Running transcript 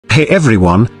Hey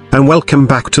everyone, and welcome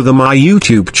back to my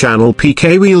YouTube channel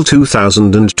PK Wheel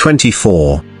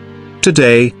 2024.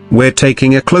 Today, we're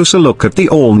taking a closer look at the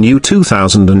all-new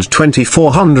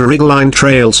 2024 Honda Ridgeline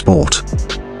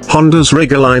Trailsport. Honda's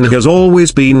Ridgeline has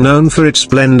always been known for its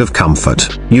blend of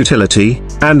comfort, utility,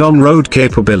 and on-road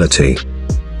capability.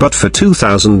 But for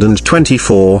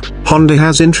 2024, Honda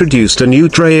has introduced a new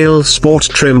Trailsport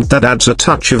trim that adds a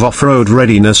touch of off-road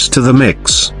readiness to the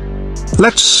mix.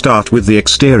 Let's start with the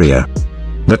exterior.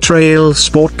 The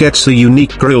Trailsport gets a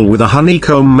unique grille with a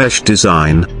honeycomb mesh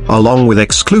design, along with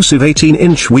exclusive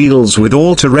 18-inch wheels with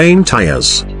all-terrain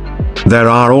tires. There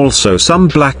are also some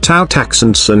blacked-out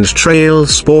accents and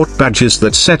Trailsport badges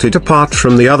that set it apart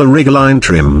from the other Ridgeline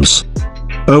trims.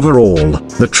 Overall,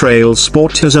 the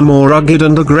Trailsport has a more rugged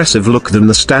and aggressive look than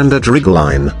the standard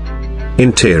Ridgeline.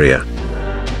 Interior.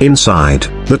 Inside,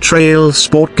 the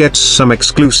Trailsport gets some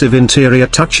exclusive interior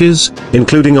touches,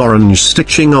 including orange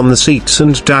stitching on the seats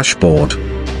and dashboard.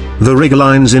 The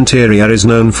Ridgeline's interior is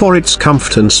known for its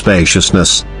comfort and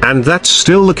spaciousness, and that's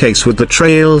still the case with the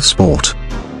Trailsport.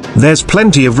 There's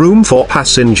plenty of room for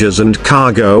passengers and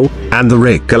cargo, and the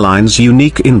Ridgeline's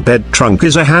unique in-bed trunk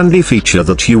is a handy feature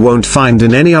that you won't find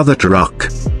in any other truck.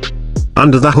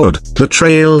 Under the hood, the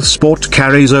Trailsport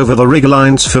carries over the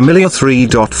Ridgeline's familiar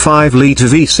 3.5-litre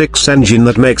V6 engine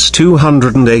that makes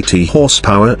 280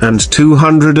 horsepower and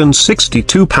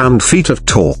 262 pound-feet of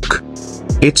torque.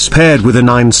 It's paired with a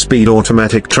 9-speed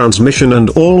automatic transmission, and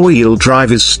all-wheel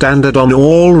drive is standard on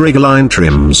all Ridgeline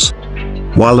trims.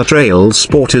 While the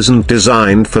Trailsport isn't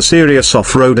designed for serious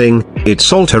off-roading,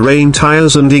 its all-terrain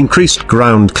tires and increased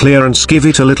ground clearance give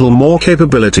it a little more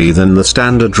capability than the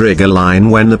standard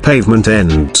Ridgeline when the pavement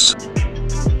ends.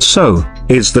 So,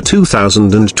 is the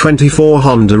 2024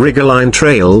 Honda Ridgeline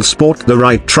Trailsport the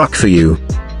right truck for you?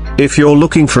 If you're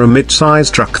looking for a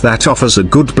mid-size truck that offers a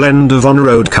good blend of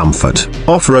on-road comfort,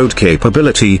 off-road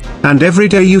capability, and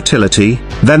everyday utility,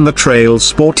 then the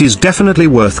Trailsport is definitely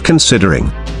worth considering.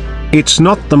 It's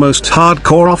not the most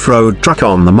hardcore off-road truck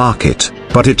on the market,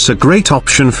 but it's a great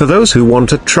option for those who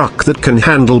want a truck that can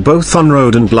handle both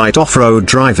on-road and light off-road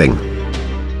driving.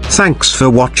 Thanks for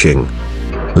watching.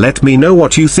 Let me know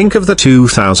what you think of the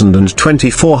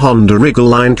 2024 Honda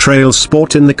Ridgeline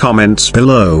Trailsport in the comments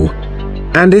below.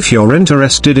 And if you're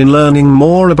interested in learning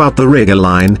more about the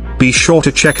Ridgeline, be sure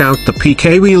to check out the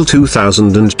PK Wheel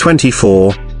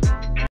 2024